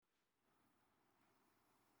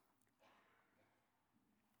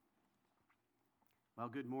Well,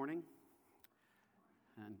 good morning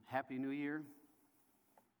and Happy New Year.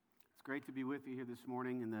 It's great to be with you here this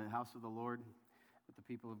morning in the house of the Lord with the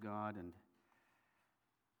people of God. And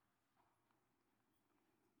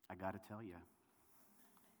I got to tell you,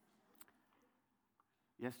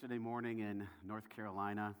 yesterday morning in North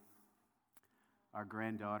Carolina, our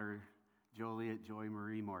granddaughter, Joliet Joy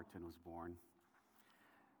Marie Martin, was born.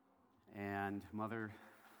 And Mother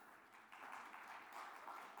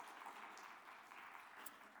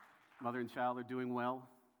and child are doing well,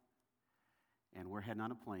 and we're heading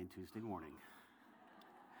on a plane Tuesday morning.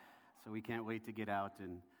 So we can't wait to get out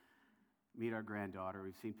and meet our granddaughter.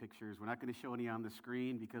 We've seen pictures. We're not going to show any on the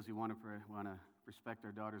screen because we want to respect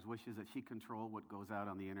our daughter's wishes that she control what goes out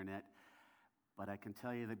on the internet. But I can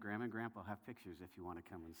tell you that Grandma and Grandpa have pictures if you want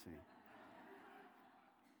to come and see.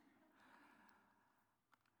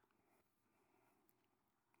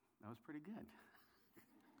 That was pretty good.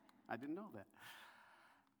 I didn't know that.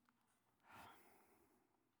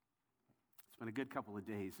 It's been a good couple of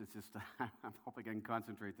days. It's just I'm hoping I can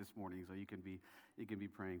concentrate this morning so you can be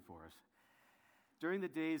praying for us. During the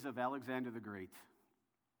days of Alexander the Great,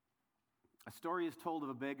 a story is told of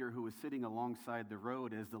a beggar who was sitting alongside the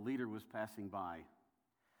road as the leader was passing by.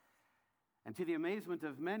 And to the amazement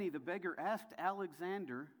of many, the beggar asked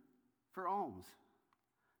Alexander for alms.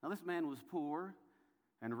 Now this man was poor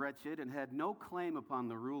and wretched and had no claim upon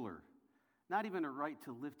the ruler, not even a right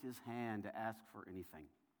to lift his hand to ask for anything.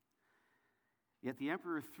 Yet the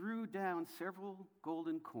emperor threw down several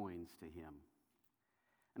golden coins to him.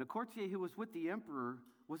 And a courtier who was with the emperor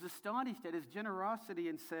was astonished at his generosity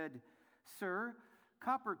and said, "Sir,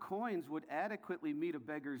 copper coins would adequately meet a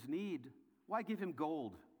beggar's need. Why give him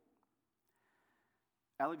gold?"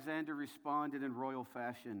 Alexander responded in royal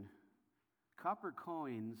fashion, "Copper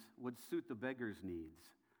coins would suit the beggar's needs,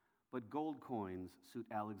 but gold coins suit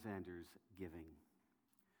Alexander's giving."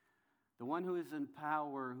 The one who is in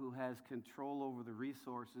power, who has control over the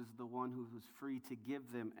resources, the one who is free to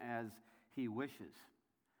give them as he wishes.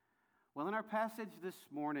 Well, in our passage this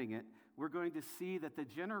morning, we're going to see that the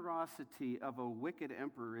generosity of a wicked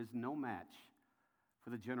emperor is no match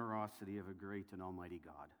for the generosity of a great and almighty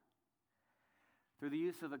God. Through the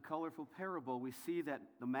use of a colorful parable, we see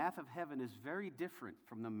that the math of heaven is very different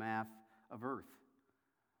from the math of earth.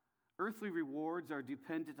 Earthly rewards are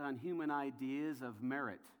dependent on human ideas of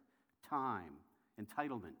merit, time,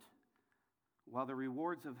 entitlement, while the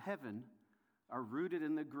rewards of heaven are rooted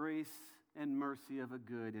in the grace and mercy of a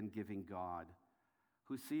good and giving God,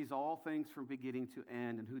 who sees all things from beginning to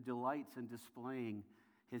end and who delights in displaying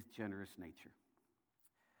his generous nature.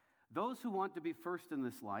 Those who want to be first in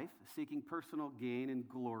this life, seeking personal gain and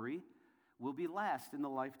glory, will be last in the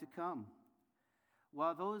life to come,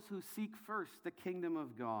 while those who seek first the kingdom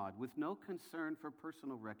of God with no concern for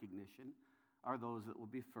personal recognition are those that will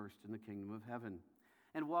be first in the kingdom of heaven.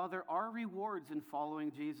 And while there are rewards in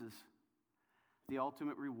following Jesus, the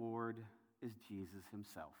ultimate reward is Jesus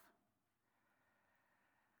himself.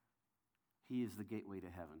 He is the gateway to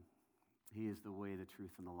heaven. He is the way, the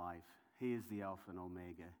truth, and the life. He is the Alpha and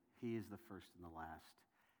Omega. He is the first and the last.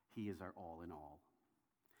 He is our all in all.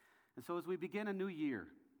 And so as we begin a new year,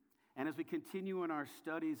 and as we continue in our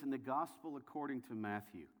studies in the gospel according to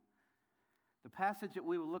Matthew, the passage that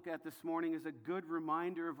we will look at this morning is a good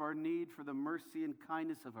reminder of our need for the mercy and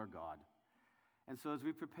kindness of our God. And so as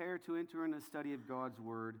we prepare to enter into the study of God's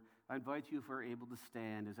word, I invite you, if we're able to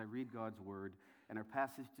stand as I read God's word. And our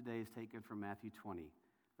passage today is taken from Matthew 20,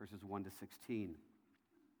 verses 1 to 16.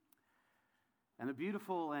 And the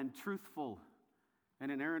beautiful and truthful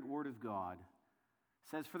and inerrant word of God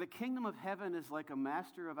says, "For the kingdom of heaven is like a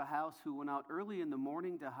master of a house who went out early in the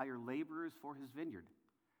morning to hire laborers for his vineyard.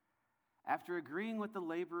 After agreeing with the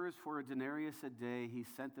laborers for a denarius a day, he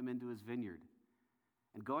sent them into his vineyard.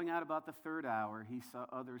 And going out about the third hour, he saw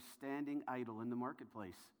others standing idle in the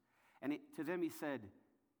marketplace. And to them he said,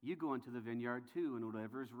 'You go into the vineyard too, and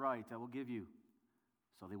whatever is right I will give you.'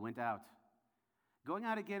 So they went out. Going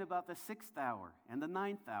out again about the 6th hour and the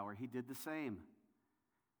 9th hour, he did the same.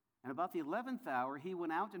 And about the 11th hour, he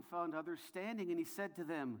went out and found others standing, and he said to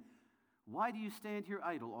them, 'Why do you stand here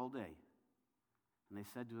idle all day?' And they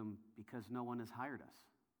said to him, 'Because no one has hired us.'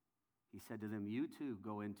 He said to them, 'You too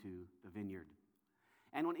go into the vineyard.'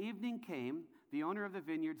 And when evening came, the owner of the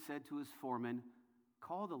vineyard said to his foreman,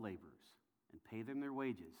 'Call the laborers and pay them their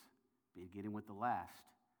wages, beginning with the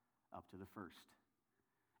last up to the first.'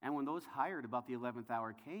 And when those hired about the 11th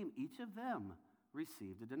hour came, each of them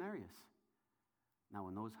received a denarius. Now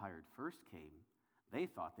when those hired first came, they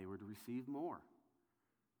thought they were to receive more.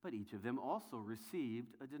 But each of them also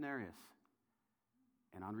received a denarius.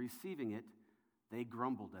 And on receiving it, They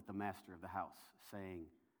grumbled at the master of the house, saying,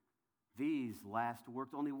 'These last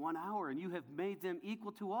worked only 1 hour, and you have made them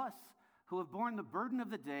equal to us, who have borne the burden of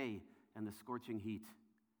the day and the scorching heat.'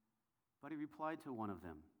 But he replied to one of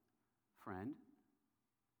them, 'Friend,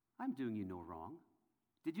 I'm doing you no wrong.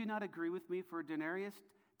 Did you not agree with me for a denarius?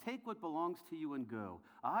 Take what belongs to you and go.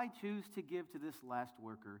 I choose to give to this last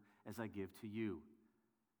worker as I give to you.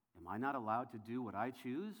 Am I not allowed to do what I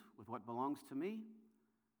choose with what belongs to me?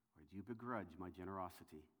 Or do you begrudge my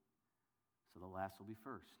generosity? So the last will be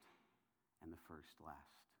first, and the first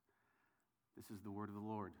last.'" This is the word of the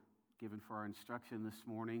Lord, given for our instruction this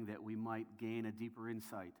morning, that we might gain a deeper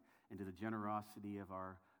insight into the generosity of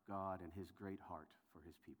our God and his great heart for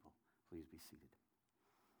his people. Please be seated.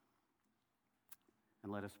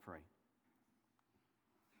 And let us pray.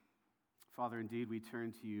 Father, indeed, we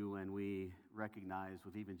turn to you and we recognize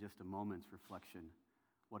with even just a moment's reflection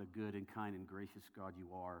what a good and kind and gracious God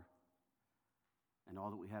you are, and all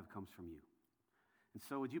that we have comes from you. And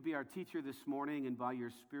so would you be our teacher this morning, and by your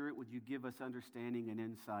Spirit would you give us understanding and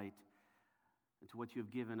insight into what you have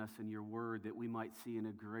given us in your word, that we might see in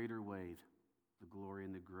a greater way the glory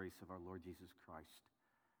and the grace of our Lord Jesus Christ,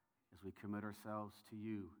 as we commit ourselves to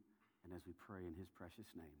you and as we pray in his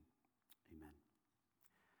precious name. Amen.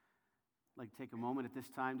 I'd like to take a moment at this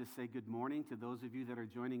time to say good morning to those of you that are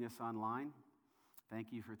joining us online.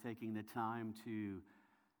 Thank you for taking the time to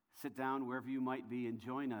sit down wherever you might be and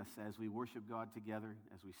join us as we worship God together,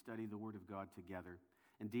 as we study the Word of God together.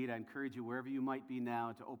 Indeed, I encourage you, wherever you might be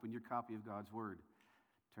now, to open your copy of God's Word.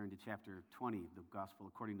 Turn to chapter 20, the Gospel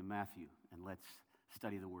according to Matthew, and let's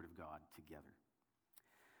study the Word of God together.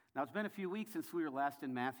 Now, it's been a few weeks since we were last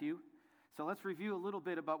in Matthew, so let's review a little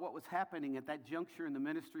bit about what was happening at that juncture in the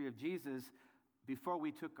ministry of Jesus before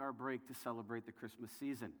we took our break to celebrate the Christmas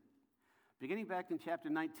season. Beginning back in chapter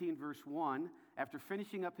 19, verse 1, after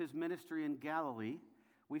finishing up his ministry in Galilee,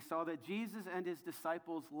 we saw that Jesus and his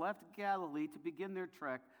disciples left Galilee to begin their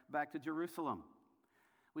trek back to Jerusalem.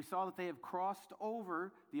 We saw that they have crossed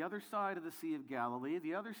over the other side of the Sea of Galilee,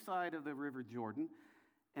 the other side of the River Jordan,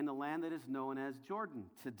 in the land that is known as Jordan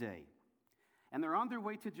today. And they're on their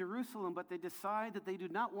way to Jerusalem, but they decide that they do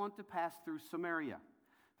not want to pass through Samaria.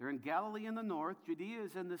 They're in Galilee in the north, Judea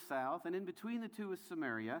is in the south, and in between the two is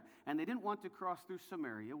Samaria, and they didn't want to cross through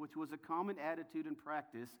Samaria, which was a common attitude and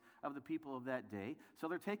practice of the people of that day. So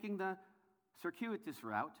they're taking the circuitous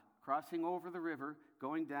route, crossing over the river,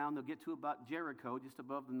 going down. They'll get to about Jericho, just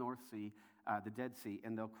above the North Sea, the Dead Sea,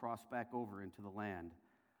 and they'll cross back over into the land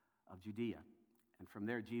of Judea. And from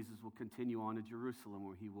there, Jesus will continue on to Jerusalem,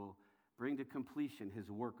 where he will bring to completion his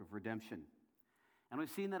work of redemption. And we've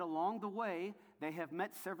seen that along the way, they have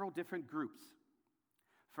met several different groups.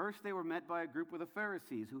 First, they were met by a group of the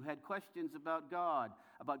Pharisees who had questions about God,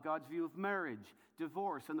 about God's view of marriage,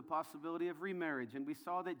 divorce, and the possibility of remarriage. And we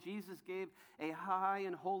saw that Jesus gave a high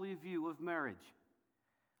and holy view of marriage,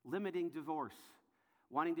 limiting divorce,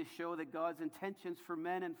 wanting to show that God's intentions for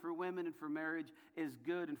men and for women and for marriage is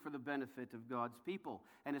good and for the benefit of God's people.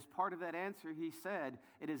 And as part of that answer, he said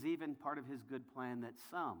it is even part of his good plan that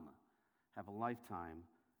some have a lifetime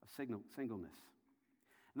of singleness.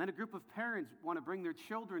 And then a group of parents want to bring their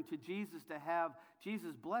children to Jesus to have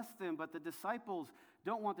Jesus bless them, but the disciples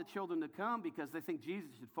don't want the children to come because they think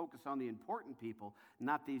Jesus should focus on the important people,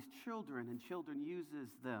 not these children, and children uses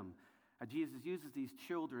them. Jesus uses these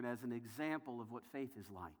children as an example of what faith is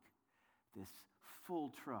like, this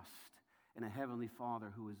full trust in a heavenly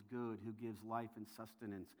Father who is good, who gives life and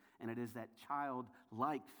sustenance, and it is that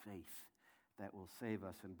childlike faith that will save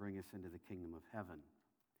us and bring us into the kingdom of heaven.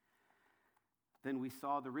 Then we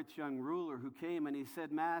saw the rich young ruler who came and he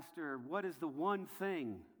said, "Master, what is the one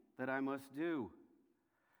thing that I must do?"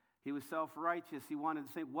 He was self-righteous. He wanted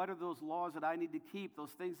to say, what are those laws that I need to keep,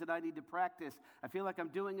 those things that I need to practice? I feel like I'm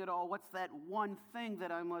doing it all. What's that one thing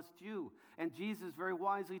that I must do? And Jesus very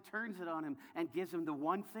wisely turns it on him and gives him the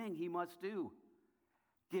one thing he must do.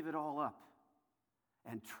 Give it all up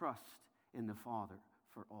and trust in the Father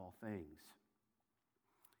for all things.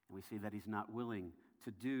 And we see that he's not willing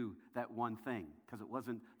to do that one thing because it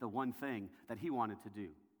wasn't the one thing that he wanted to do.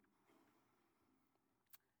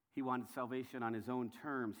 He wanted salvation on his own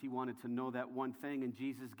terms. He wanted to know that one thing, and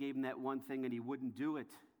Jesus gave him that one thing, and he wouldn't do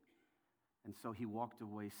it. And so he walked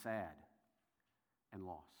away sad and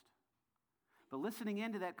lost. But listening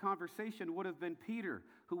into that conversation would have been Peter,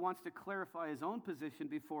 who wants to clarify his own position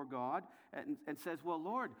before God and says, well,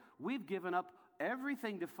 Lord, we've given up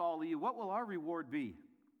everything to follow you. What will our reward be?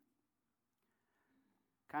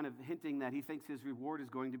 Kind of hinting that he thinks his reward is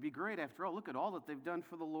going to be great. After all, look at all that they've done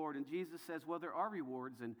for the Lord. And Jesus says, well, there are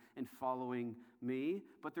rewards in following me,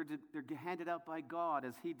 but they're handed out by God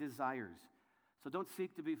as he desires. So don't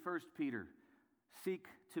seek to be first, Peter. Seek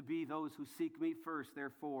to be those who seek me first.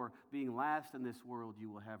 Therefore, being last in this world, you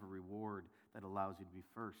will have a reward that allows you to be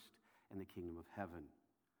first in the kingdom of heaven.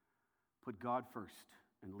 Put God first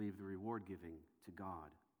and leave the reward giving to God.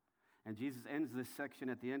 And Jesus ends this section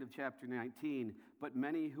at the end of chapter 19, but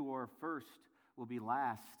many who are first will be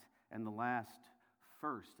last, and the last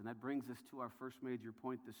first. And that brings us to our first major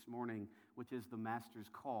point this morning, which is the Master's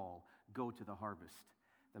call, go to the harvest.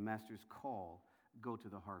 The Master's call, go to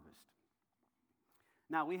the harvest.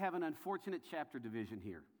 Now, we have an unfortunate chapter division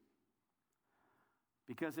here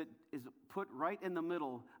because it is put right in the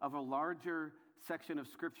middle of a larger section of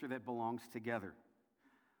Scripture that belongs together.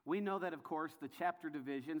 We know that, of course, the chapter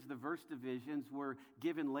divisions, the verse divisions were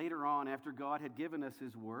given later on after God had given us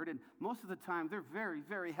His Word, and most of the time they're very,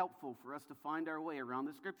 very helpful for us to find our way around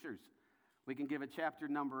the Scriptures. We can give a chapter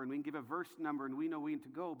number and we can give a verse number and we know we need to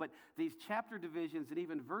go, but these chapter divisions and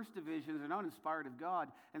even verse divisions are not inspired of God,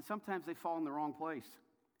 and sometimes they fall in the wrong place.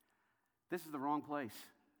 This is the wrong place.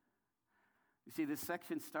 You see, this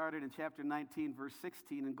section started in chapter 19, verse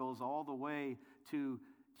 16, and goes all the way to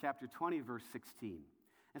chapter 20, verse 16.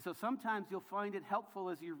 And so sometimes you'll find it helpful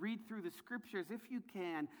as you read through the Scriptures, if you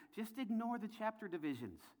can, just ignore the chapter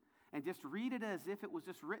divisions and just read it as if it was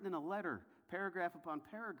just written in a letter, paragraph upon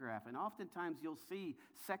paragraph. And oftentimes you'll see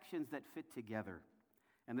sections that fit together.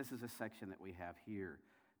 And this is a section that we have here.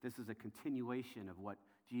 This is a continuation of what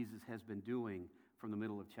Jesus has been doing from the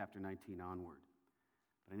middle of chapter 19 onward.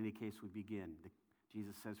 But in any case, we begin.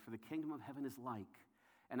 Jesus says, "For the kingdom of heaven is like."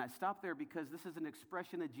 And I stop there because this is an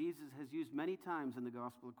expression that Jesus has used many times in the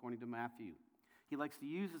gospel according to Matthew. He likes to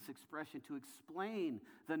use this expression to explain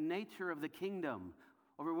the nature of the kingdom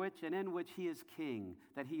over which and in which he is king,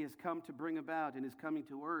 that he has come to bring about in his coming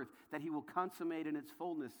to earth, that he will consummate in its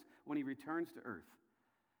fullness when he returns to earth.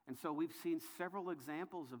 And so we've seen several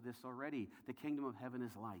examples of this already. The kingdom of heaven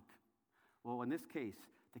is like. Well, in this case,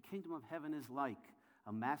 the kingdom of heaven is like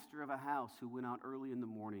a master of a house who went out early in the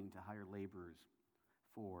morning to hire laborers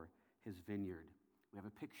for his vineyard. We have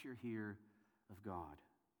a picture here of God.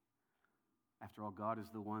 After all, God is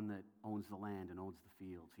the one that owns the land and owns the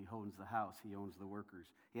fields. He owns the house. He owns the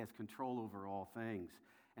workers. He has control over all things.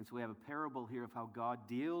 And so we have a parable here of how God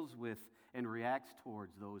deals with and reacts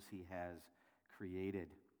towards those he has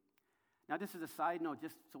created. Now, this is a side note,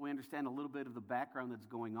 just so we understand a little bit of the background that's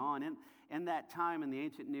going on. In that time in the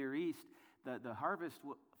ancient Near East, the harvest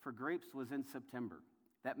for grapes was in September.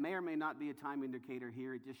 That may or may not be a time indicator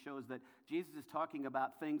here. It just shows that Jesus is talking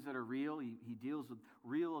about things that are real. He deals with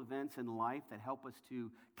real events in life that help us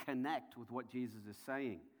to connect with what Jesus is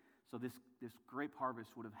saying. So this grape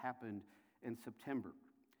harvest would have happened in September.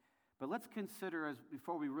 But let's consider,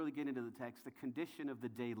 before we really get into the text, the condition of the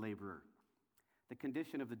day laborer. The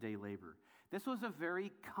condition of the day laborer. This was a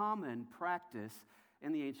very common practice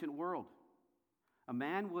in the ancient world. A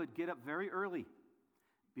man would get up very early,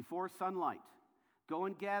 before sunlight, go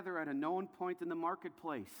and gather at a known point in the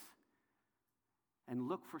marketplace and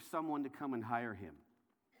look for someone to come and hire him.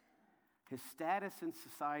 His status in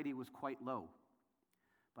society was quite low,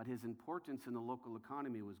 but his importance in the local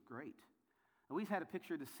economy was great. And we've had a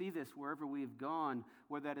picture to see this wherever we've gone,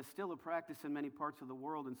 where that is still a practice in many parts of the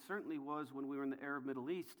world, and certainly was when we were in the Arab Middle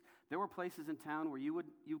East. There were places in town where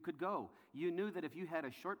you could go. You knew that if you had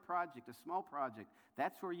a short project, a small project,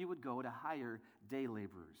 that's where you would go to hire day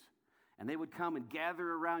laborers. And they would come and gather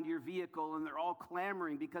around your vehicle, and they're all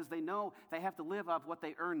clamoring because they know they have to live off what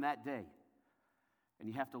they earn that day. And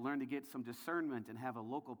you have to learn to get some discernment and have a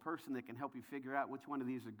local person that can help you figure out which one of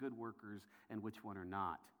these are good workers and which one are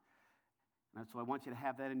not. And so I want you to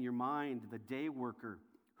have that in your mind, the day worker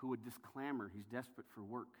who would just clamor. He's desperate for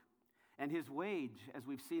work. And his wage, as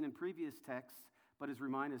we've seen in previous texts, but as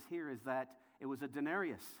remind us here, is that it was a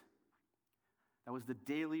denarius. That was the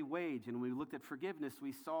daily wage. And when we looked at forgiveness,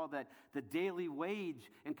 we saw that the daily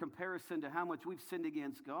wage in comparison to how much we've sinned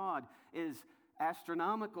against God is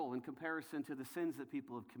astronomical in comparison to the sins that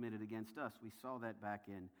people have committed against us. We saw that back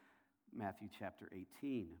in Matthew chapter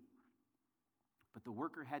 18. But the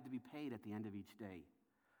worker had to be paid at the end of each day.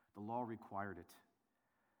 The law required it.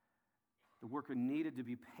 The worker needed to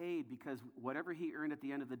be paid because whatever he earned at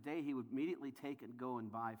the end of the day, he would immediately take and go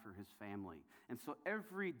and buy for his family. And so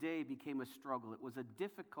every day became a struggle. It was a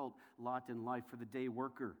difficult lot in life for the day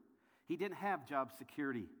worker. He didn't have job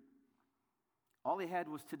security. All he had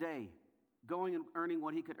was today, going and earning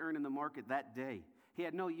what he could earn in the market that day. He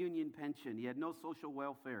had no union pension. He had no social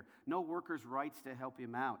welfare, no workers' rights to help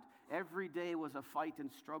him out. Every day was a fight and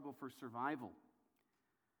struggle for survival,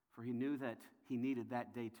 for he knew that he needed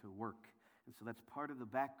that day to work. And so that's part of the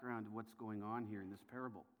background of what's going on here in this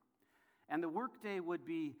parable. And the workday would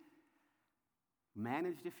be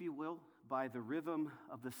managed, if you will, by the rhythm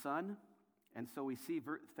of the sun. And so we see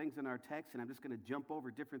things in our text, and I'm just going to jump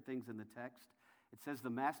over different things in the text. It says the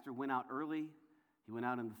master went out early. He went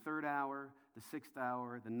out in the 3rd hour, the 6th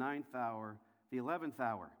hour, the 9th hour, the 11th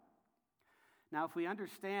hour. Now, if we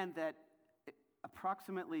understand that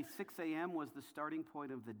approximately 6 a.m. was the starting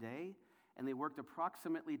point of the day, and they worked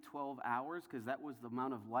approximately 12 hours because that was the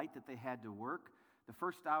amount of light that they had to work, the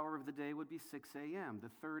 1st hour of the day would be 6 a.m.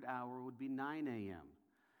 The 3rd hour would be 9 a.m.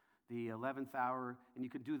 The 11th hour, and you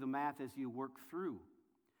could do the math as you work through.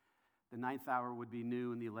 The 9th hour would be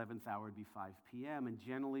noon, the 11th hour would be 5 p.m., and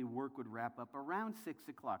generally work would wrap up around 6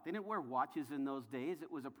 o'clock. They didn't wear watches in those days.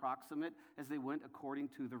 It was approximate as they went according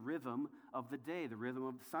to the rhythm of the day, the rhythm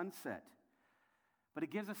of the sunset. But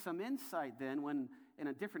it gives us some insight then when, in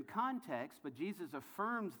a different context, but Jesus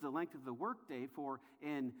affirms the length of the workday, for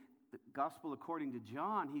in the Gospel according to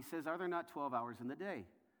John, he says, are there not 12 hours in the day?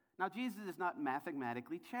 Now, Jesus is not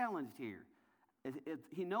mathematically challenged here.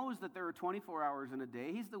 He knows that there are 24 hours in a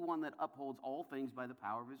day. He's the one that upholds all things by the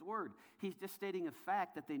power of his word. He's just stating a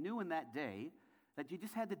fact that they knew in that day that you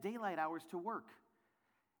just had the daylight hours to work.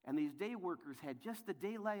 And these day workers had just the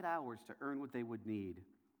daylight hours to earn what they would need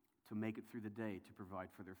to make it through the day to provide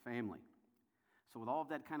for their family. So with all of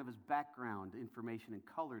that kind of as background information and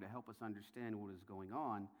color to help us understand what is going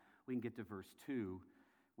on, we can get to verse 2,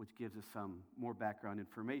 which gives us some more background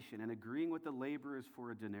information. And agreeing with the laborers for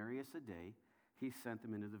a denarius a day, he sent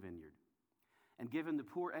them into the vineyard. And given the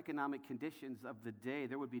poor economic conditions of the day,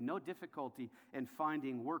 there would be no difficulty in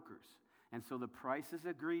finding workers. And so the price is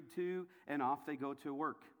agreed to, and off they go to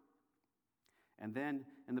work. And then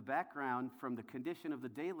in the background, from the condition of the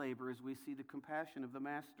day laborers, we see the compassion of the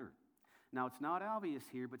master. Now, it's not obvious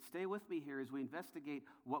here, but stay with me here as we investigate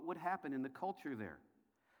what would happen in the culture there.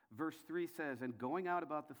 Verse 3 says, and going out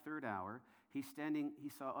about the 3rd hour, he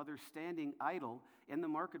saw others standing idle in the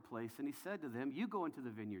marketplace, and he said to them, you go into the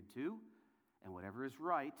vineyard too, and whatever is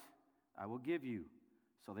right, I will give you.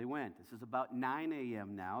 So they went. This is about 9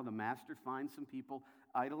 a.m. now. The master finds some people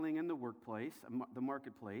idling in the workplace, the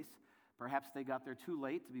marketplace. Perhaps they got there too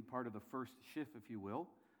late to be part of the first shift, if you will.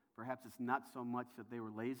 Perhaps it's not so much that they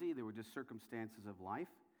were lazy, they were just circumstances of life.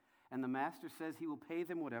 And the master says he will pay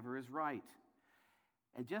them whatever is right.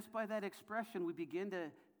 And just by that expression, we begin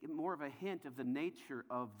to get more of a hint of the nature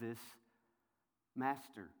of this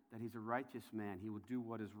master, that he's a righteous man. He will do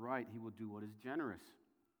what is right. He will do what is generous.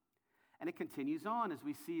 And it continues on as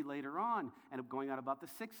we see later on, and going out about the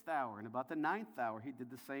 6th hour and about the 9th hour, he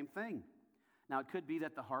did the same thing. Now, it could be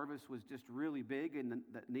that the harvest was just really big and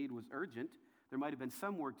that need was urgent. There might have been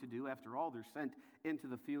some work to do. After all, they're sent into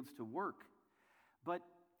the fields to work. But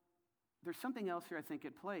there's something else here I think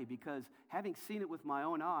at play, because having seen it with my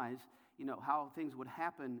own eyes, you know, how things would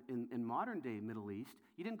happen in modern-day Middle East,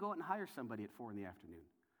 you didn't go out and hire somebody at 4 in the afternoon.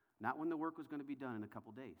 Not when the work was going to be done in a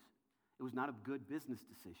couple days. It was not a good business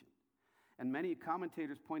decision. And many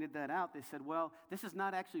commentators pointed that out. They said, well, this is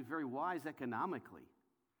not actually very wise economically,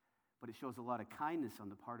 but it shows a lot of kindness on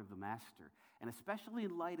the part of the master. And especially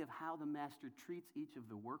in light of how the master treats each of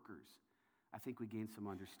the workers, I think we gain some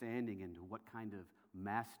understanding into what kind of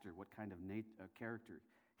master, what kind of character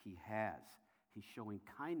he has. He's showing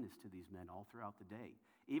kindness to these men all throughout the day,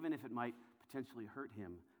 even if it might potentially hurt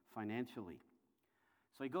him financially.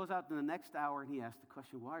 So he goes out in the next hour and he asks the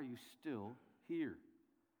question, why are you still here?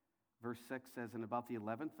 Verse 6 says, and about the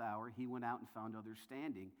 11th hour, he went out and found others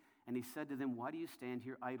standing. And he said to them, why do you stand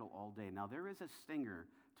here idle all day? Now there is a stinger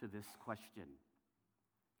to this question.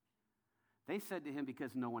 They said to him,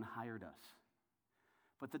 because no one hired us.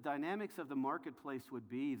 But the dynamics of the marketplace would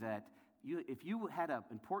be that if you had an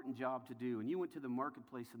important job to do and you went to the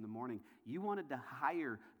marketplace in the morning, you wanted to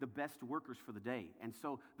hire the best workers for the day. And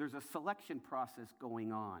so there's a selection process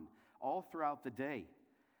going on all throughout the day.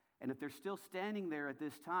 And if they're still standing there at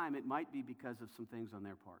this time, it might be because of some things on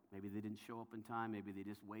their part. Maybe they didn't show up in time. Maybe they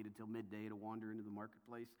just waited till midday to wander into the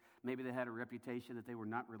marketplace. Maybe they had a reputation that they were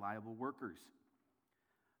not reliable workers.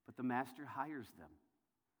 But the master hires them.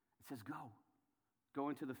 It says, go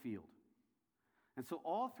into the field. And so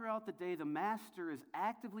all throughout the day, the master is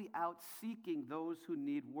actively out seeking those who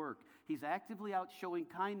need work. He's actively out showing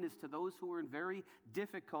kindness to those who are in very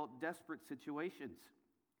difficult, desperate situations.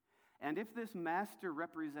 And if this master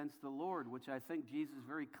represents the Lord, which I think Jesus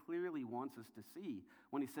very clearly wants us to see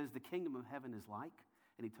when he says the kingdom of heaven is like,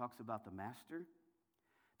 and he talks about the master,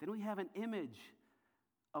 then we have an image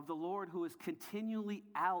of the Lord who is continually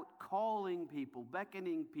out calling people,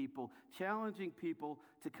 beckoning people, challenging people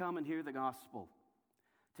to come and hear the gospel.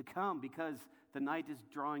 To come because the night is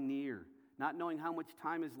drawing near, not knowing how much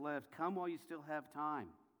time is left. Come while you still have time.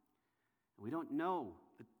 We don't know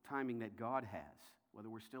the timing that God has, whether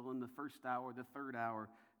we're still in the first hour, the third hour,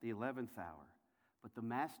 the 11th hour. But the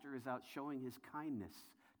Master is out showing his kindness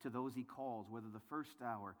to those he calls, whether the first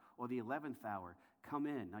hour or the 11th hour. Come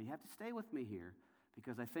in. Now, you have to stay with me here,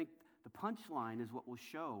 because I think the punchline is what will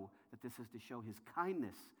show that this is to show his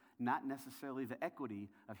kindness, not necessarily the equity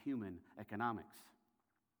of human economics.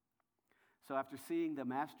 So after seeing the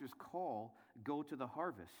Master's call, go to the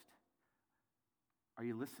harvest. Are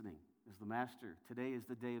you listening? Is the Master, today is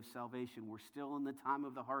the day of salvation. We're still in the time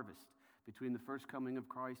of the harvest between the first coming of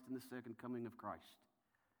Christ and the second coming of Christ.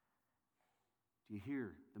 Do you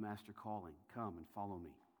hear the Master calling? Come and follow me.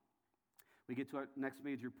 We get to our next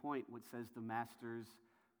major point, which says the Master's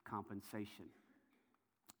compensation.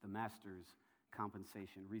 The Master's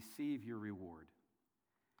compensation. Receive your reward.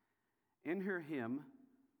 In her hymn,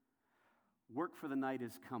 Work for the Night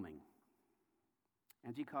is Coming,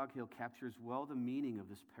 Angie Coghill captures well the meaning of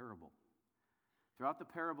this parable. Throughout the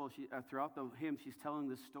parable, throughout the hymn, she's telling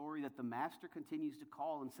the story that the Master continues to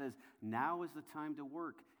call and says, now is the time to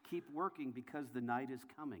work. Keep working because the night is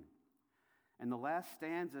coming. And the last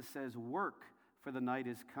stanza says, work for the night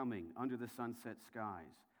is coming under the sunset skies.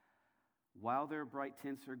 While their bright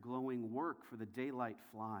tints are glowing, work for the daylight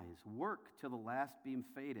flies. Work till the last beam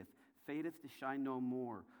fadeth to shine no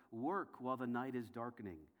more. Work while the night is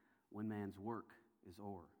darkening, when man's work is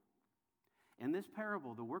o'er. In this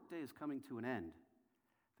parable, the workday is coming to an end.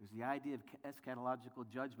 There's the idea of eschatological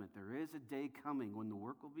judgment. There is a day coming when the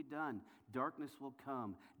work will be done. Darkness will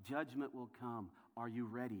come. Judgment will come. Are you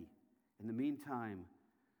ready? In the meantime,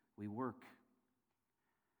 we work.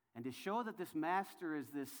 And to show that this Master is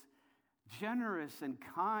this generous and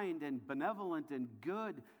kind and benevolent and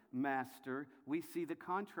good Master, we see the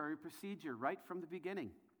contrary procedure right from the beginning.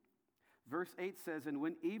 Verse 8 says, and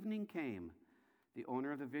when evening came, the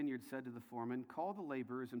owner of the vineyard said to the foreman, call the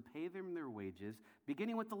laborers and pay them their wages,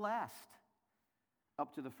 beginning with the last,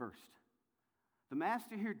 up to the first. The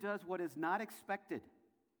Master here does what is not expected.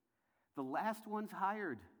 The last ones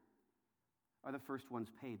hired are the first ones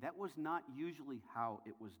paid. That was not usually how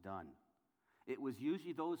it was done. It was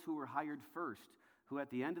usually those who were hired first, who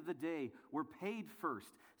at the end of the day were paid first,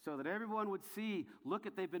 so that everyone would see, look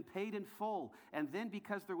at, they've been paid in full. And then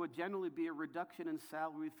because there would generally be a reduction in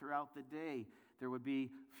salary throughout the day, there would be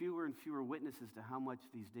fewer and fewer witnesses to how much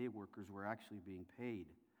these day workers were actually being paid.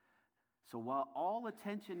 So while all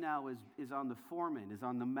attention now is on the foreman, is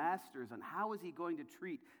on the Master, is on how is he going to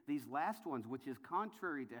treat these last ones, which is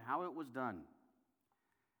contrary to how it was done,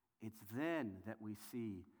 it's then that we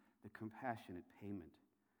see the compassionate payment.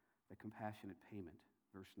 The compassionate payment.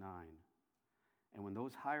 Verse 9. And when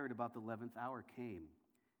those hired about the 11th hour came,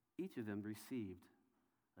 each of them received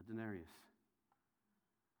a denarius.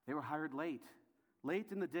 They were hired late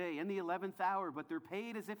in the day, in the 11th hour, but they're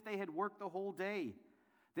paid as if they had worked the whole day.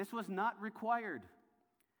 This was not required,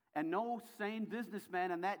 and no sane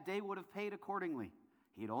businessman on that day would have paid accordingly.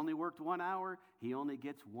 He'd only worked 1 hour. He only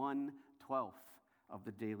gets 1/12 of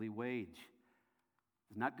the daily wage.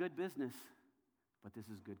 It's not good business, but this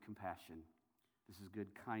is good compassion. This is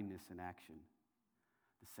good kindness in action.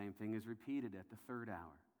 The same thing is repeated at the 3rd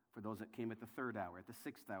hour, for those that came at the 3rd hour, at the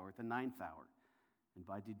 6th hour, at the 9th hour. And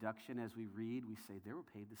by deduction, as we read, we say they were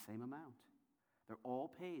paid the same amount. They're all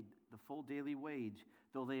paid the full daily wage,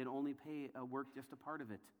 though they had only worked just a part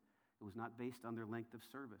of it. It was not based on their length of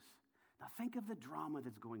service. Now think of the drama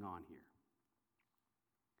that's going on here.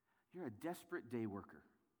 You're a desperate day worker,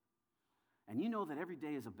 and you know that every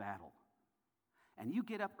day is a battle. And you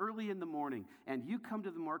get up early in the morning, and you come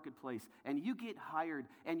to the marketplace, and you get hired,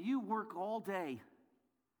 and you work all day.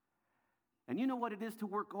 And you know what it is to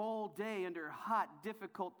work all day under hot,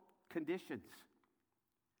 difficult conditions.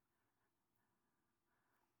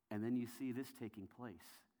 And then you see this taking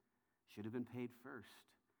place. Should have been paid first.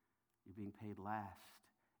 You're being paid last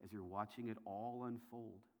as you're watching it all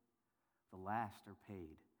unfold. The last are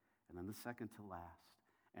paid, and then the second to last,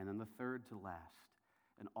 and then the third to last.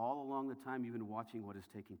 And all along the time you've been watching what is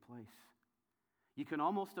taking place. You can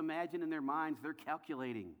almost imagine in their minds, they're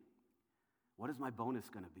calculating, what is my bonus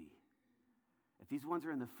going to be? If these ones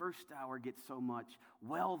are in the first hour get so much,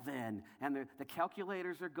 well then, and the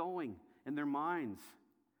calculators are going in their minds.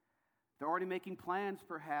 They're already making plans,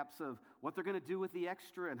 perhaps, of what they're going to do with the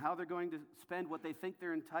extra and how they're going to spend what they think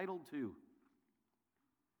they're entitled to.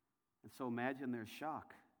 And so imagine their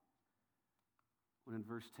shock when in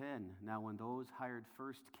verse 10, now when those hired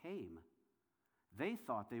first came, they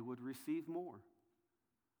thought they would receive more,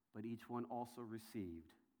 but each one also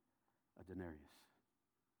received a denarius.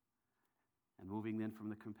 And moving then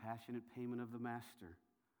from the compassionate payment of the Master,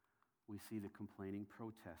 we see the complaining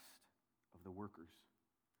protest of the workers.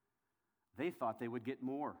 They thought they would get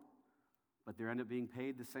more, but they ended up being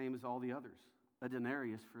paid the same as all the others, a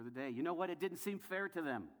denarius for the day. You know what? It didn't seem fair to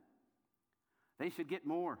them. They should get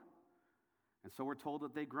more. And so we're told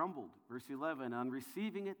that they grumbled. Verse 11, on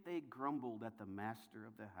receiving it, they grumbled at the master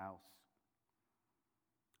of the house.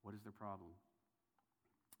 What is their problem?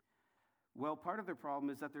 Well, part of their problem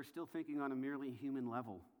is that they're still thinking on a merely human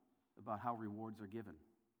level about how rewards are given.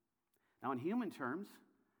 Now, in human terms,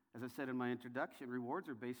 as I said in my introduction, rewards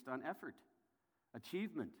are based on effort,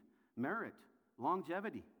 achievement, merit,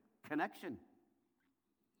 longevity, connection.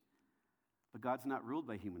 But God's not ruled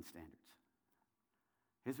by human standards.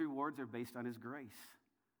 His rewards are based on His grace,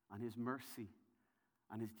 on His mercy,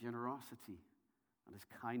 on His generosity, on His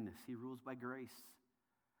kindness. He rules by grace,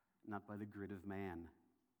 not by the grit of man.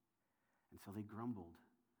 And so they grumbled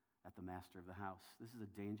at the master of the house. This is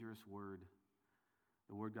a dangerous word.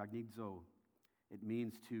 The word gagnizo, it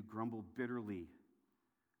means to grumble bitterly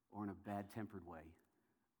or in a bad-tempered way.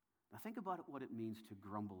 Now think about what it means to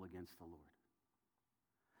grumble against the Lord.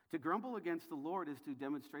 To grumble against the Lord is to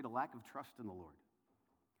demonstrate a lack of trust in the Lord.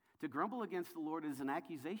 To grumble against the Lord is an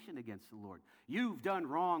accusation against the Lord. You've done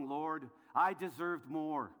wrong, Lord. I deserved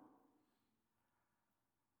more.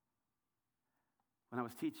 When I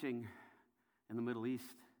was teaching in the Middle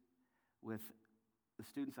East with the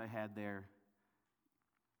students I had there,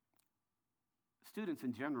 students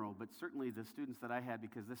in general, but certainly the students that I had,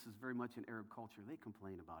 because this is very much an Arab culture, they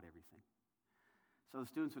complain about everything. So the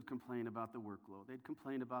students would complain about the workload. They'd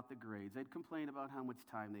complain about the grades. They'd complain about how much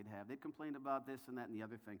time they'd have. They'd complain about this and that and the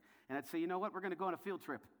other thing. And I'd say, you know what? We're going to go on a field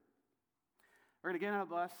trip. We're going to get on a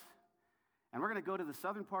bus, and we're going to go to the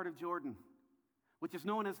southern part of Jordan, which is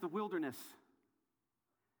known as the wilderness.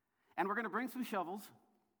 And we're going to bring some shovels,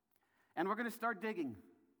 and we're going to start digging.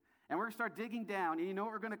 And we're going to start digging down. And you know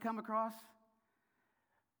what we're going to come across?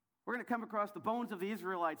 We're going to come across the bones of the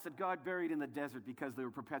Israelites that God buried in the desert because they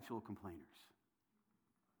were perpetual complainers.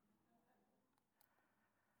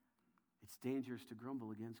 It's dangerous to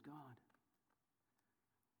grumble against God.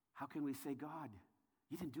 How can we say, God,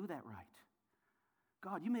 you didn't do that right?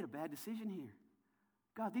 God, you made a bad decision here.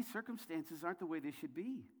 God, these circumstances aren't the way they should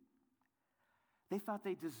be. They thought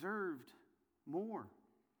they deserved more.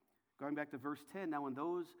 Going back to verse 10, now when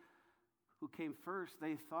those who came first,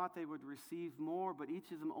 they thought they would receive more, but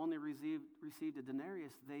each of them only received a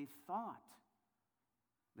denarius. They thought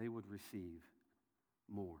they would receive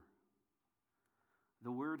more.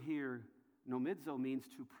 The word here, nomidzo, means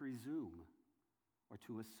to presume or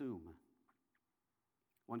to assume.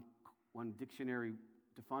 One dictionary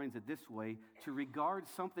defines it this way: to regard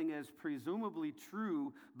something as presumably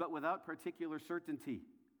true, but without particular certainty.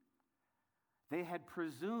 They had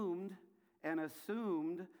presumed and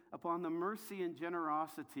assumed upon the mercy and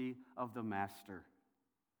generosity of the master.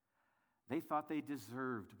 They thought they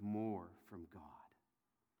deserved more from God.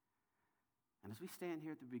 And as we stand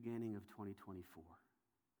here at the beginning of 2024,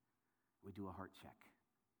 we do a heart check.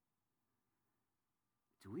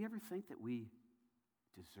 Do we ever think that we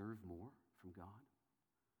deserve more from God?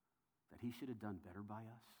 That He should have done better by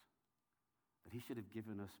us? That He should have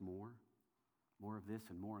given us more? More of this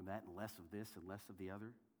and more of that, and less of this and less of the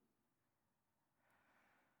other?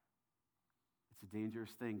 It's a dangerous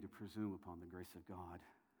thing to presume upon the grace of God.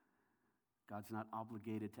 God's not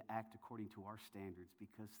obligated to act according to our standards,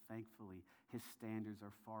 because thankfully His standards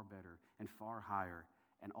are far better and far higher,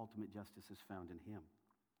 and ultimate justice is found in Him.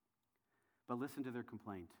 But listen to their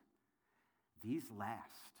complaint. These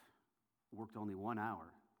last worked only 1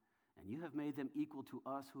 hour, and you have made them equal to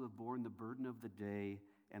us who have borne the burden of the day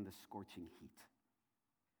and the scorching heat.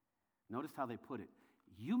 Notice how they put it.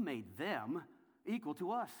 You made them equal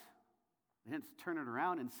to us. They didn't turn it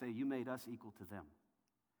around and say, you made us equal to them.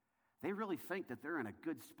 They really think that they're in a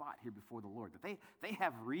good spot here before the Lord, that they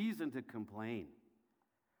have reason to complain.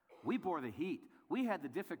 We bore the heat. We had the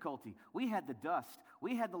difficulty. We had the dust.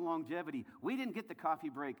 We had the longevity. We didn't get the coffee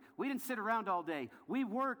break. We didn't sit around all day. We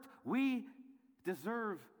worked. We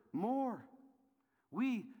deserve more.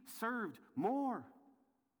 We served more.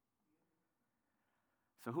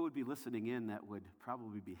 So who would be listening in that would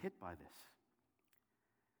probably be hit by this?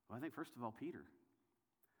 Well, I think first of all, Peter,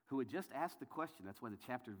 who had just asked the question. That's why the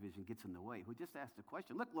chapter division gets in the way. Who just asked the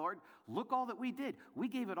question, look, Lord, look all that we did. We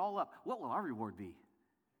gave it all up. What will our reward be?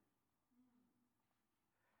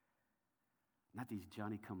 Not these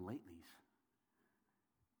Johnny-come-latelys.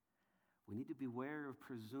 We need to beware of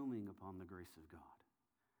presuming upon the grace of God.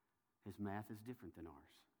 His math is different than ours.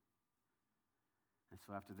 And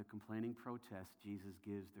so after the complaining protest, Jesus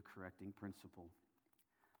gives the correcting principle.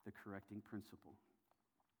 The correcting principle.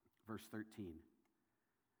 Verse 13.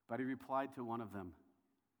 But he replied to one of them,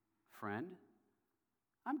 friend,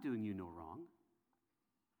 I'm doing you no wrong.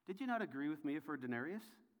 Did you not agree with me for a denarius?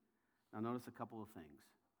 Now notice a couple of things.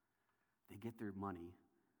 They get their money,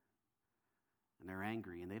 and they're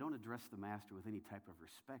angry, and they don't address the master with any type of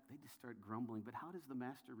respect. They just start grumbling. But how does the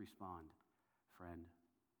master respond, friend?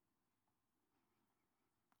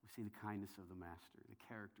 We see the kindness of the master, the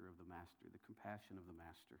character of the master, the compassion of the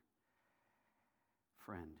master.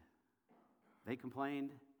 Friend. They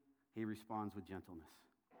complained. He responds with gentleness.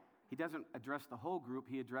 He doesn't address the whole group.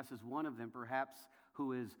 He addresses one of them, perhaps,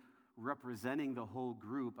 who is representing the whole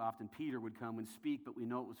group. Often Peter would come and speak, but we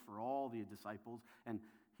know it was for all the disciples. And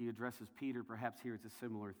he addresses Peter. Perhaps here it's a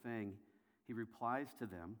similar thing. He replies to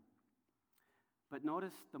them. But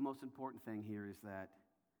notice the most important thing here is that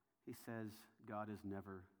he says, God is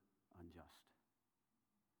never unjust.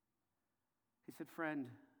 He said, friend,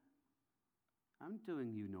 I'm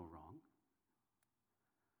doing you no wrong.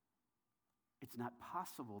 It's not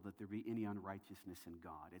possible that there be any unrighteousness in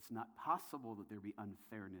God. It's not possible that there be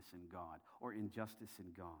unfairness in God or injustice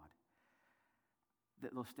in God.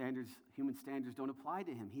 That those standards, human standards, don't apply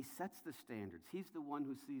to him. He sets the standards. He's the one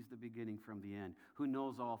who sees the beginning from the end, who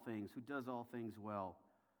knows all things, who does all things well.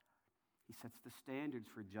 He sets the standards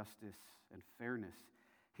for justice and fairness.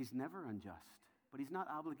 He's never unjust, but he's not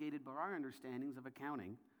obligated by our understandings of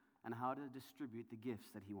accounting and how to distribute the gifts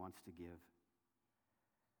that he wants to give.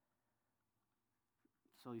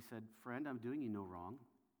 So he said, friend, I'm doing you no wrong.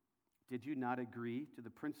 Did you not agree to the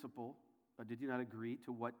principle, or did you not agree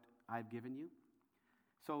to what I've given you?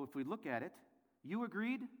 So if we look at it, you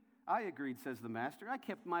agreed, I agreed, says the master. I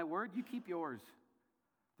kept my word, you keep yours.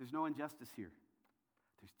 There's no injustice here.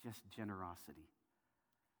 There's just generosity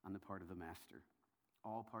on the part of the master.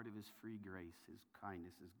 All part of his free grace, his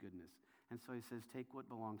kindness, his goodness. And so he says, take what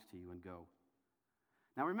belongs to you and go.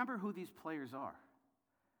 Now remember who these players are.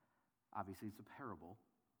 Obviously it's a parable,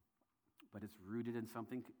 but it's rooted in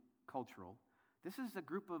something cultural. This is a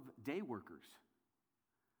group of day workers.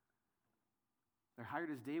 They're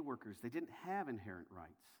hired as day workers. They didn't have inherent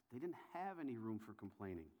rights. They didn't have any room for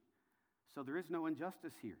complaining. So there is no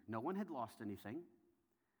injustice here. No one had lost anything.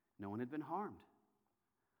 No one had been harmed.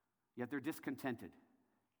 Yet they're discontented.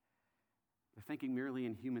 They're thinking merely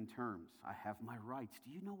in human terms. I have my rights.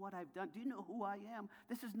 Do you know what I've done? Do you know who I am?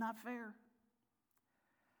 This is not fair.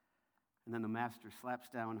 And then the master slaps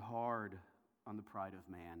down hard on the pride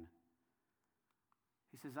of man.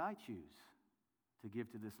 He says, I choose to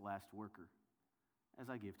give to this last worker as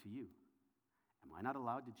I give to you. Am I not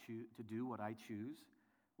allowed to do what I choose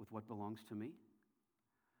with what belongs to me?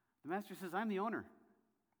 The master says, I'm the owner.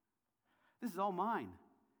 This is all mine.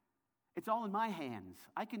 It's all in my hands.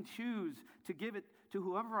 I can choose to give it to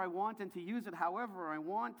whoever I want and to use it however I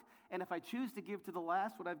want. And if I choose to give to the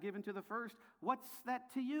last what I've given to the first, what's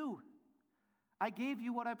that to you? I gave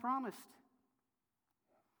you what I promised.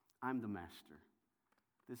 I'm the master.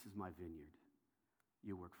 This is my vineyard.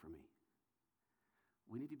 You work for me.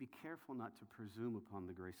 We need to be careful not to presume upon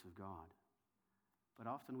the grace of God. But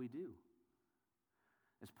often we do.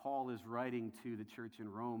 As Paul is writing to the church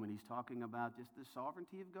in Rome, and he's talking about just the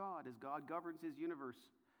sovereignty of God as God governs his universe.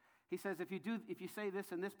 He says, if you say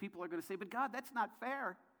this and this, people are going to say, but God, that's not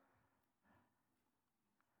fair.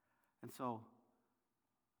 And so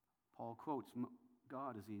Paul quotes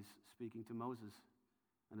God as he's speaking to Moses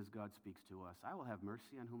and as God speaks to us. I will have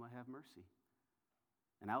mercy on whom I have mercy.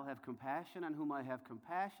 And I will have compassion on whom I have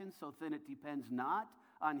compassion, so then it depends not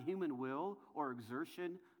on human will or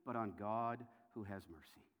exertion, but on God who has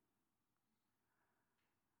mercy.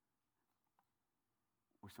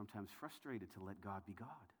 We're sometimes frustrated to let God be God.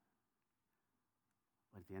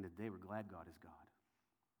 But at the end of the day, we're glad God is God,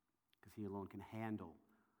 because he alone can handle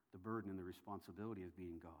the burden and the responsibility of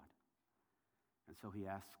being God. And so he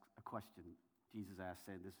asks a question. Jesus asked,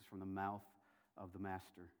 saying, this is from the mouth of the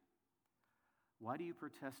master. Why do you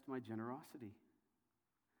protest my generosity?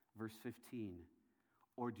 Verse 15.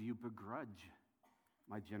 Or do you begrudge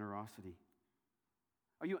my generosity?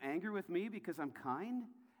 Are you angry with me because I'm kind?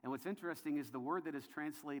 And what's interesting is the word that is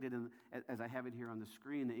translated, as I have it here on the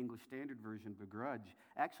screen, the English Standard Version, begrudge,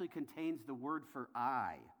 actually contains the word for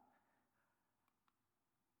eye.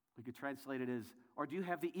 We could translate it as, or do you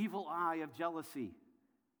have the evil eye of jealousy?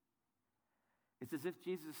 It's as if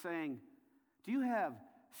Jesus is saying, do you have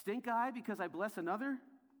stink eye because I bless another?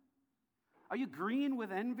 Are you green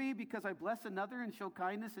with envy because I bless another and show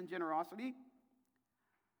kindness and generosity?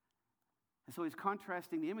 And so he's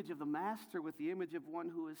contrasting the image of the master with the image of one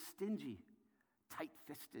who is stingy,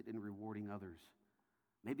 tight-fisted in rewarding others,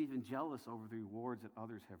 maybe even jealous over the rewards that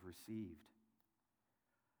others have received.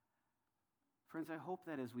 Friends, I hope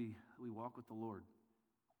that as we walk with the Lord,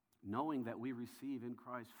 knowing that we receive in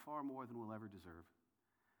Christ far more than we'll ever deserve,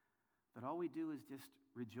 But all we do is just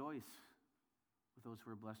rejoice with those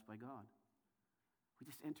who are blessed by God. We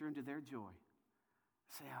just enter into their joy.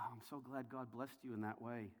 Say, oh, I'm so glad God blessed you in that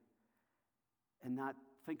way. And not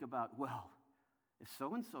think about, well, if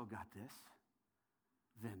so-and-so got this,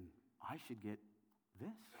 then I should get this.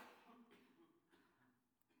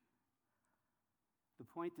 The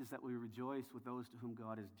point is that we rejoice with those to whom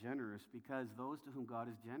God is generous, because those to whom God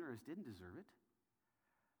is generous didn't deserve it.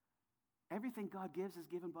 Everything God gives is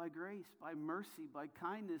given by grace, by mercy, by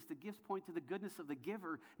kindness. The gifts point to the goodness of the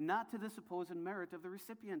giver, not to the supposed merit of the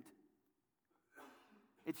recipient.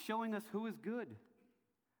 It's showing us who is good.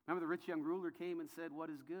 Remember, the rich young ruler came and said, "What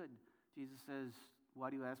is good?" Jesus says, "Why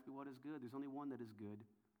do you ask me what is good? There's only one that is good."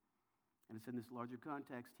 And it's in this larger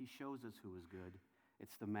context, he shows us who is good.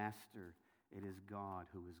 It's the Master. It is God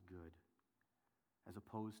who is good, as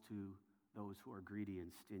opposed to those who are greedy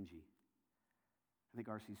and stingy. I think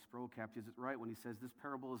R.C. Sproul captures it right when he says this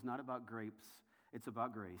parable is not about grapes, it's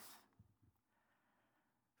about grace.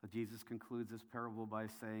 So Jesus concludes this parable by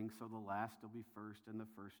saying, so the last will be first and the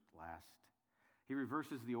first last. He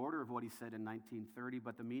reverses the order of what he said in 1930,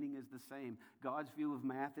 but the meaning is the same. God's view of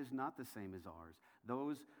math is not the same as ours.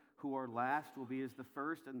 Those who are last will be as the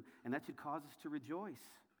first, and that should cause us to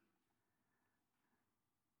rejoice.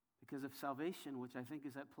 Because if salvation, which I think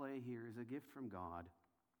is at play here, is a gift from God,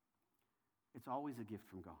 it's always a gift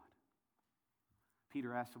from God.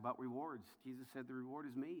 Peter asked about rewards. Jesus said, the reward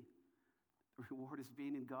is me. The reward is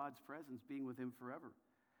being in God's presence, being with him forever.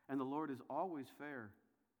 And the Lord is always fair,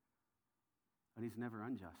 but he's never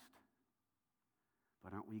unjust.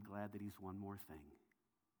 But aren't we glad that he's one more thing?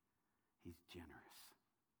 He's generous.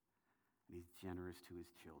 And he's generous to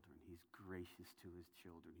his children. He's gracious to his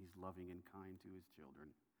children. He's loving and kind to his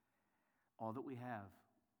children. All that we have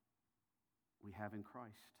in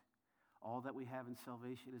Christ. All that we have in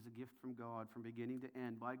salvation is a gift from God from beginning to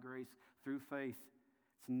end, by grace, through faith.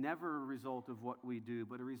 It's never a result of what we do,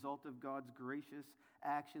 but a result of God's gracious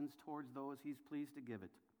actions towards those he's pleased to give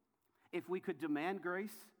it. If we could demand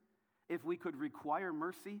grace, if we could require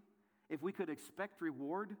mercy, if we could expect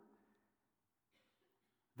reward,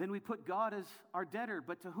 then we put God as our debtor.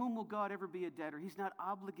 But to whom will God ever be a debtor? He's not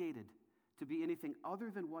obligated to be anything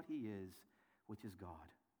other than what he is, which is God.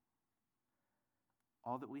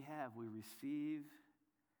 All that we have, we receive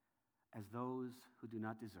as those who do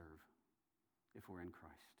not deserve if we're in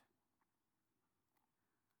Christ.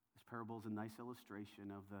 This parable is a nice illustration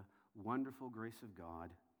of the wonderful grace of God,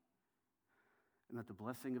 and that the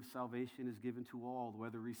blessing of salvation is given to all,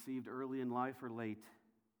 whether received early in life or late.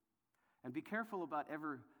 And be careful about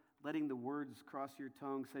ever letting the words cross your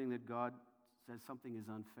tongue saying that God says something is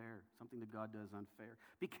unfair, something that God does unfair.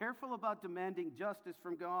 Be careful about demanding justice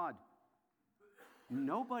from God.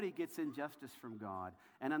 Nobody gets injustice from God.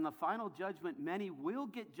 And on the final judgment, many will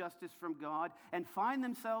get justice from God and find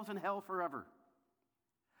themselves in hell forever.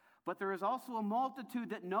 But there is also a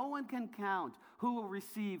multitude that no one can count who will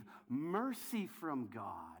receive mercy from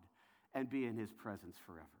God and be in his presence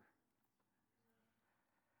forever.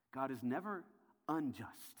 God is never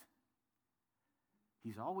unjust.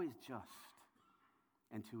 He's always just.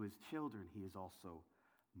 And to his children, he is also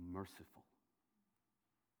merciful.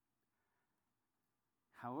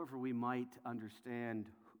 However we might understand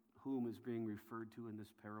whom is being referred to in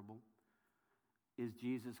this parable, is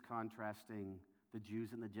Jesus contrasting the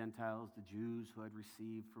Jews and the Gentiles, the Jews who had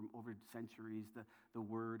received from over centuries the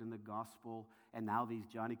word and the gospel, and now these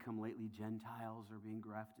Johnny-come-lately Gentiles are being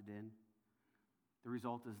grafted in. The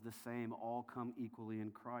result is the same. All come equally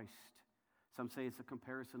in Christ. Some say it's a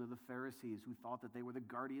comparison of the Pharisees who thought that they were the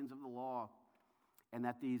guardians of the law, and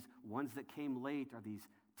that these ones that came late are these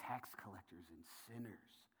tax collectors and sinners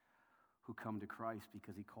who come to Christ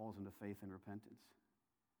because he calls them to faith and repentance.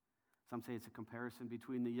 Some say it's a comparison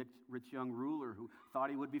between the rich young ruler who thought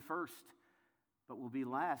he would be first, but will be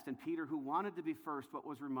last, and Peter who wanted to be first, but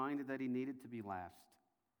was reminded that he needed to be last.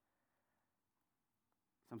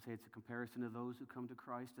 Some say it's a comparison of those who come to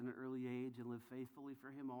Christ in an early age and live faithfully for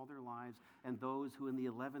him all their lives, and those who in the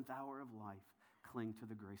 11th hour of life cling to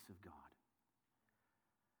the grace of God.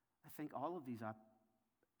 I think all of these are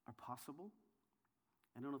possible.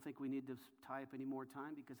 And I don't think we need to tie up any more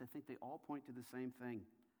time, because I think they all point to the same thing.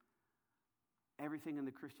 Everything in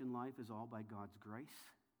the Christian life is all by God's grace,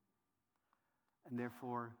 and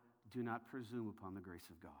therefore do not presume upon the grace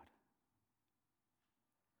of God.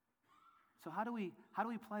 So how do we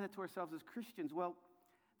apply that to ourselves as Christians? Well,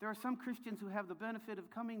 there are some Christians who have the benefit of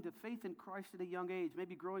coming to faith in Christ at a young age,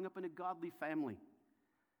 maybe growing up in a godly family.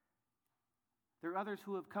 There are others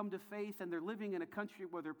who have come to faith and they're living in a country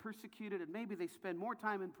where they're persecuted, and maybe they spend more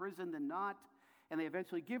time in prison than not, and they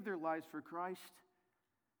eventually give their lives for Christ.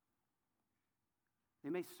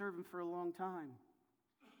 may serve him for a long time.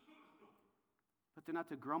 But they're not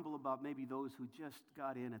to grumble about maybe those who just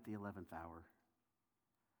got in at the 11th hour.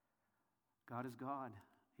 God is God.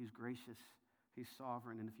 He's gracious. He's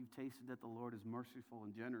sovereign. And if you've tasted that the Lord is merciful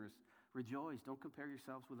and generous, rejoice. Don't compare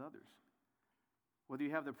yourselves with others. Whether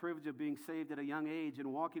you have the privilege of being saved at a young age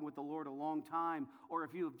and walking with the Lord a long time, or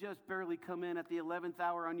if you have just barely come in at the 11th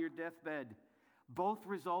hour on your deathbed, both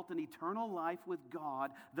result in eternal life with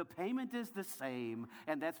God. The payment is the same,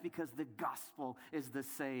 and that's because the gospel is the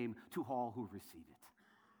same to all who receive it.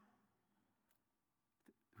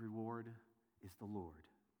 The reward is the Lord,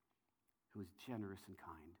 who is generous and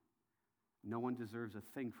kind. No one deserves a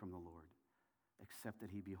thing from the Lord, except that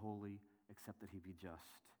he be holy, except that he be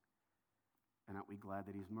just. And aren't we glad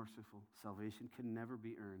that he's merciful? Salvation can never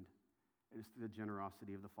be earned. It is through the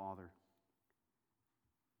generosity of the Father.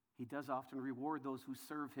 He does often reward those who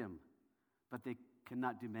serve him, but they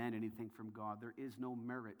cannot demand anything from God. There is no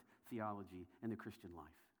merit theology in the Christian life.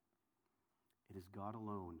 It is God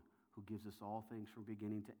alone who gives us all things from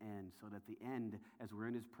beginning to end, so that at the end, as we're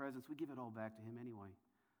in his presence, we give it all back to him anyway,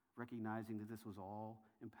 recognizing that this was all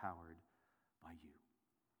empowered by you.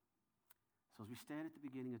 So as we stand at the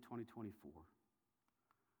beginning of 2024,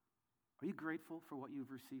 are you grateful for what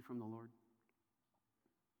you've received from the Lord?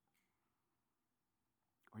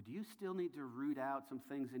 Or do you still need to root out some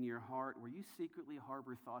things in your heart where you secretly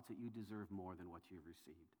harbor thoughts that you deserve more than what you've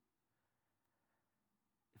received?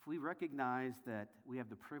 If we recognize that we have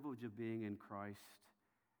the privilege of being in Christ,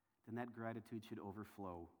 then that gratitude should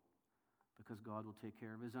overflow, because God will take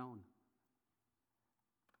care of his own.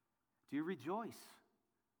 Do you rejoice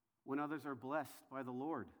when others are blessed by the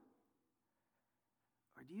Lord?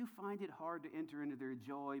 Or do you find it hard to enter into their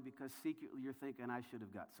joy because secretly you're thinking, I should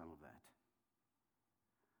have got some of that?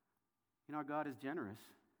 You know, our God is generous,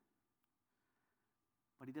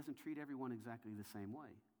 but he doesn't treat everyone exactly the same way.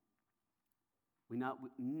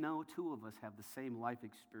 No two of us have the same life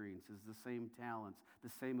experiences, the same talents,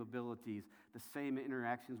 the same abilities, the same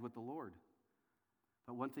interactions with the Lord.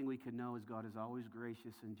 But one thing we can know is God is always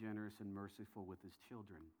gracious and generous and merciful with his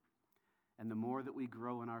children. And the more that we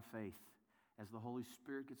grow in our faith, as the Holy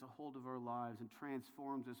Spirit gets a hold of our lives and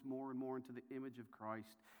transforms us more and more into the image of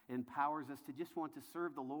Christ, it empowers us to just want to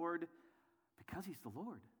serve the Lord because he's the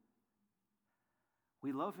Lord.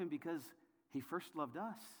 We love him because he first loved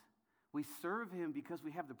us. We serve him because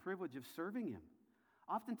we have the privilege of serving him.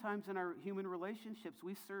 Oftentimes in our human relationships,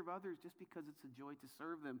 we serve others just because it's a joy to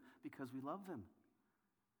serve them, because we love them.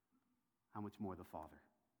 How much more the Father?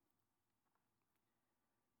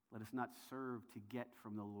 Let us not serve to get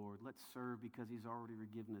from the Lord. Let's serve because he's already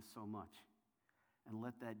forgiven us so much. And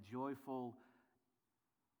let that joyful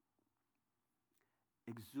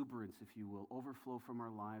exuberance, if you will, overflow from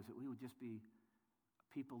our lives, that we would just be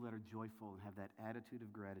people that are joyful and have that attitude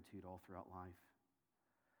of gratitude all throughout life.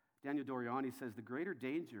 Daniel Doriani says, the greater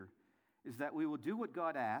danger is that we will do what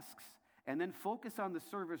God asks and then focus on the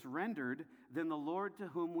service rendered than the Lord to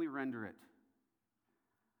whom we render it.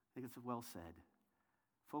 I think it's well said.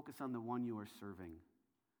 Focus on the one you are serving,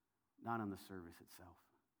 not on the service itself.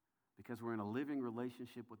 Because we're in a living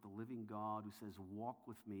relationship with the living God who says, walk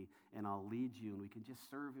with me and I'll lead you. And we can just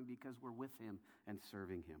serve him because we're with him and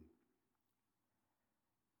serving him.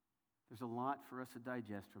 There's a lot for us to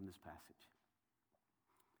digest from this passage.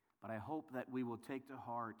 But I hope that we will take to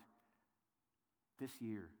heart this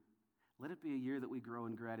year. Let it be a year that we grow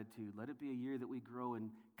in gratitude. Let it be a year that we grow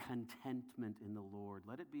in contentment in the Lord.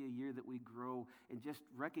 Let it be a year that we grow in just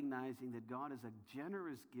recognizing that God is a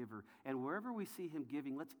generous giver. And wherever we see him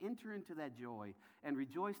giving, let's enter into that joy and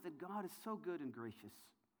rejoice that God is so good and gracious.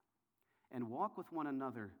 And walk with one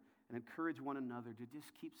another and encourage one another to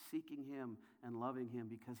just keep seeking him and loving him,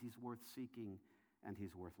 because he's worth seeking and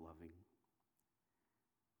he's worth loving.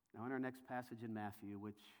 Now, in our next passage in Matthew,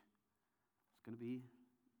 which is going to be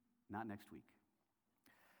not next week,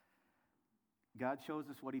 God shows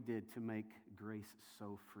us what he did to make grace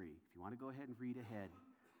so free. If you want to go ahead and read ahead,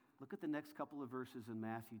 look at the next couple of verses in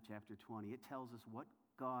Matthew chapter 20. It tells us what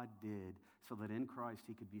God did so that in Christ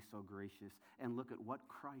he could be so gracious. And look at what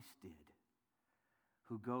Christ did,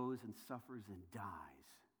 who goes and suffers and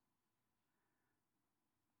dies.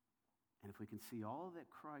 And if we can see all that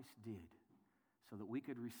Christ did so that we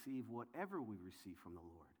could receive whatever we receive from the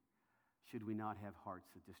Lord, should we not have hearts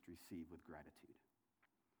that just receive with gratitude?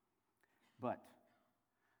 But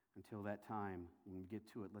until that time, when we get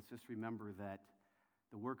to it, let's just remember that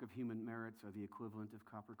the work of human merits are the equivalent of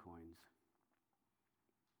copper coins,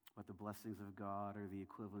 but the blessings of God are the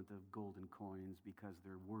equivalent of golden coins, because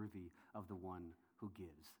they're worthy of the one who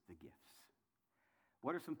gives the gifts.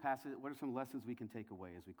 What are some lessons we can take away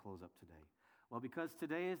as we close up today? Well, because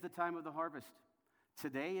today is the time of the harvest.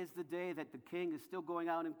 Today is the day that the king is still going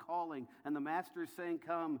out and calling, and the master is saying,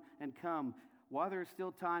 come and come. While there is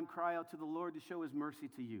still time, cry out to the Lord to show his mercy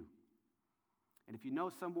to you. And if you know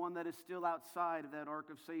someone that is still outside of that ark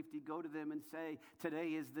of safety, go to them and say, today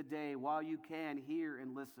is the day. While you can, hear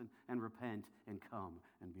and listen and repent and come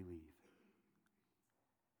and believe.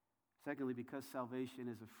 Secondly, because salvation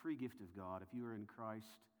is a free gift of God, if you are in Christ,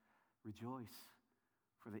 rejoice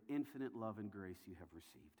for the infinite love and grace you have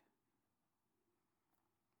received.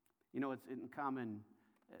 You know, it's in common,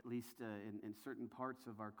 at least in certain parts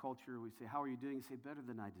of our culture, we say, how are you doing? You say, better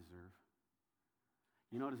than I deserve.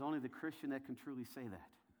 You know, it is only the Christian that can truly say that.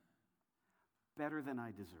 Better than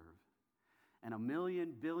I deserve. And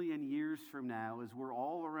 1,000,000 billion years from now, as we're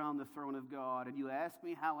all around the throne of God, and you ask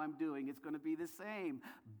me how I'm doing, it's going to be the same.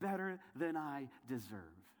 Better than I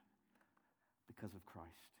deserve. Because of Christ.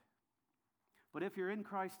 But if you're in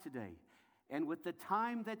Christ today, and with the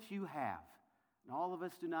time that you have, and all of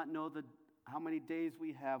us do not know how many days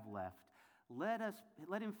we have left,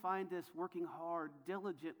 let him find us working hard,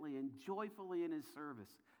 diligently, and joyfully in his service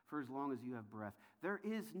for as long as you have breath. There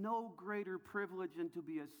is no greater privilege than to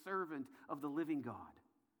be a servant of the living God.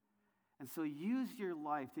 And so use your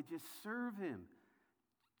life to just serve him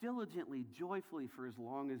diligently, joyfully for as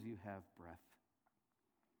long as you have breath.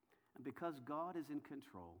 And because God is in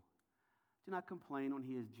control, do not complain when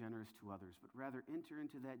he is generous to others, but rather enter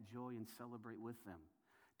into that joy and celebrate with them.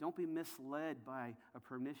 Don't be misled by a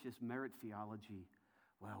pernicious merit theology.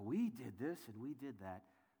 Well, we did this and we did that.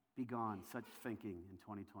 Be gone, such thinking in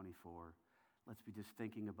 2024. Let's be just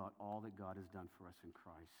thinking about all that God has done for us in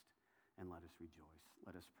Christ, and let us rejoice.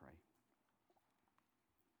 Let us pray.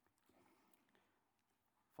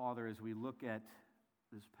 Father, as we look at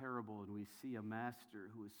this parable and we see a master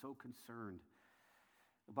who is so concerned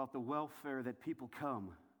about the welfare that people come.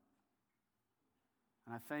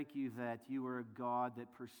 And I thank you that you are a God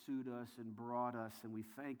that pursued us and brought us, and we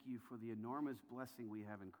thank you for the enormous blessing we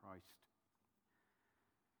have in Christ.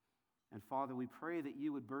 And Father, we pray that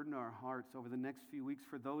you would burden our hearts over the next few weeks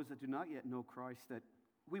for those that do not yet know Christ, that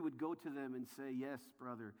we would go to them and say, yes,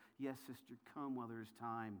 brother, yes, sister, come while there is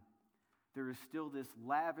time. There is still this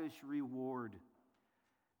lavish reward.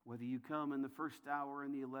 Whether you come in the first hour or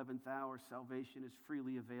in the 11th hour, salvation is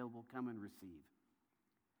freely available. Come and receive.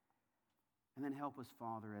 And then help us,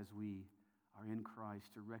 Father, as we are in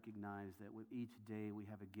Christ, to recognize that with each day we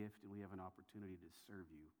have a gift and we have an opportunity to serve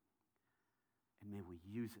you. And may we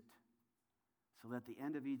use it. So that at the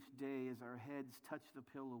end of each day, as our heads touch the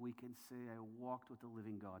pillow, we can say, I walked with the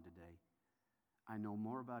living God today. I know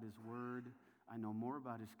more about his word. I know more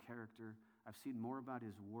about his character. I've seen more about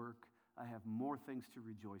his work. I have more things to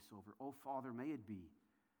rejoice over. Oh, Father, may it be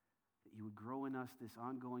that you would grow in us this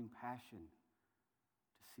ongoing passion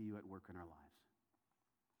to see you at work in our lives.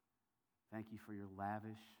 Thank you for your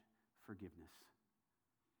lavish forgiveness.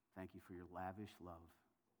 Thank you for your lavish love.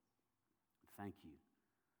 Thank you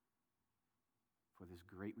for this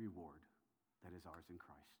great reward that is ours in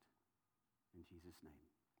Christ. In Jesus' name,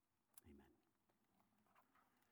 amen.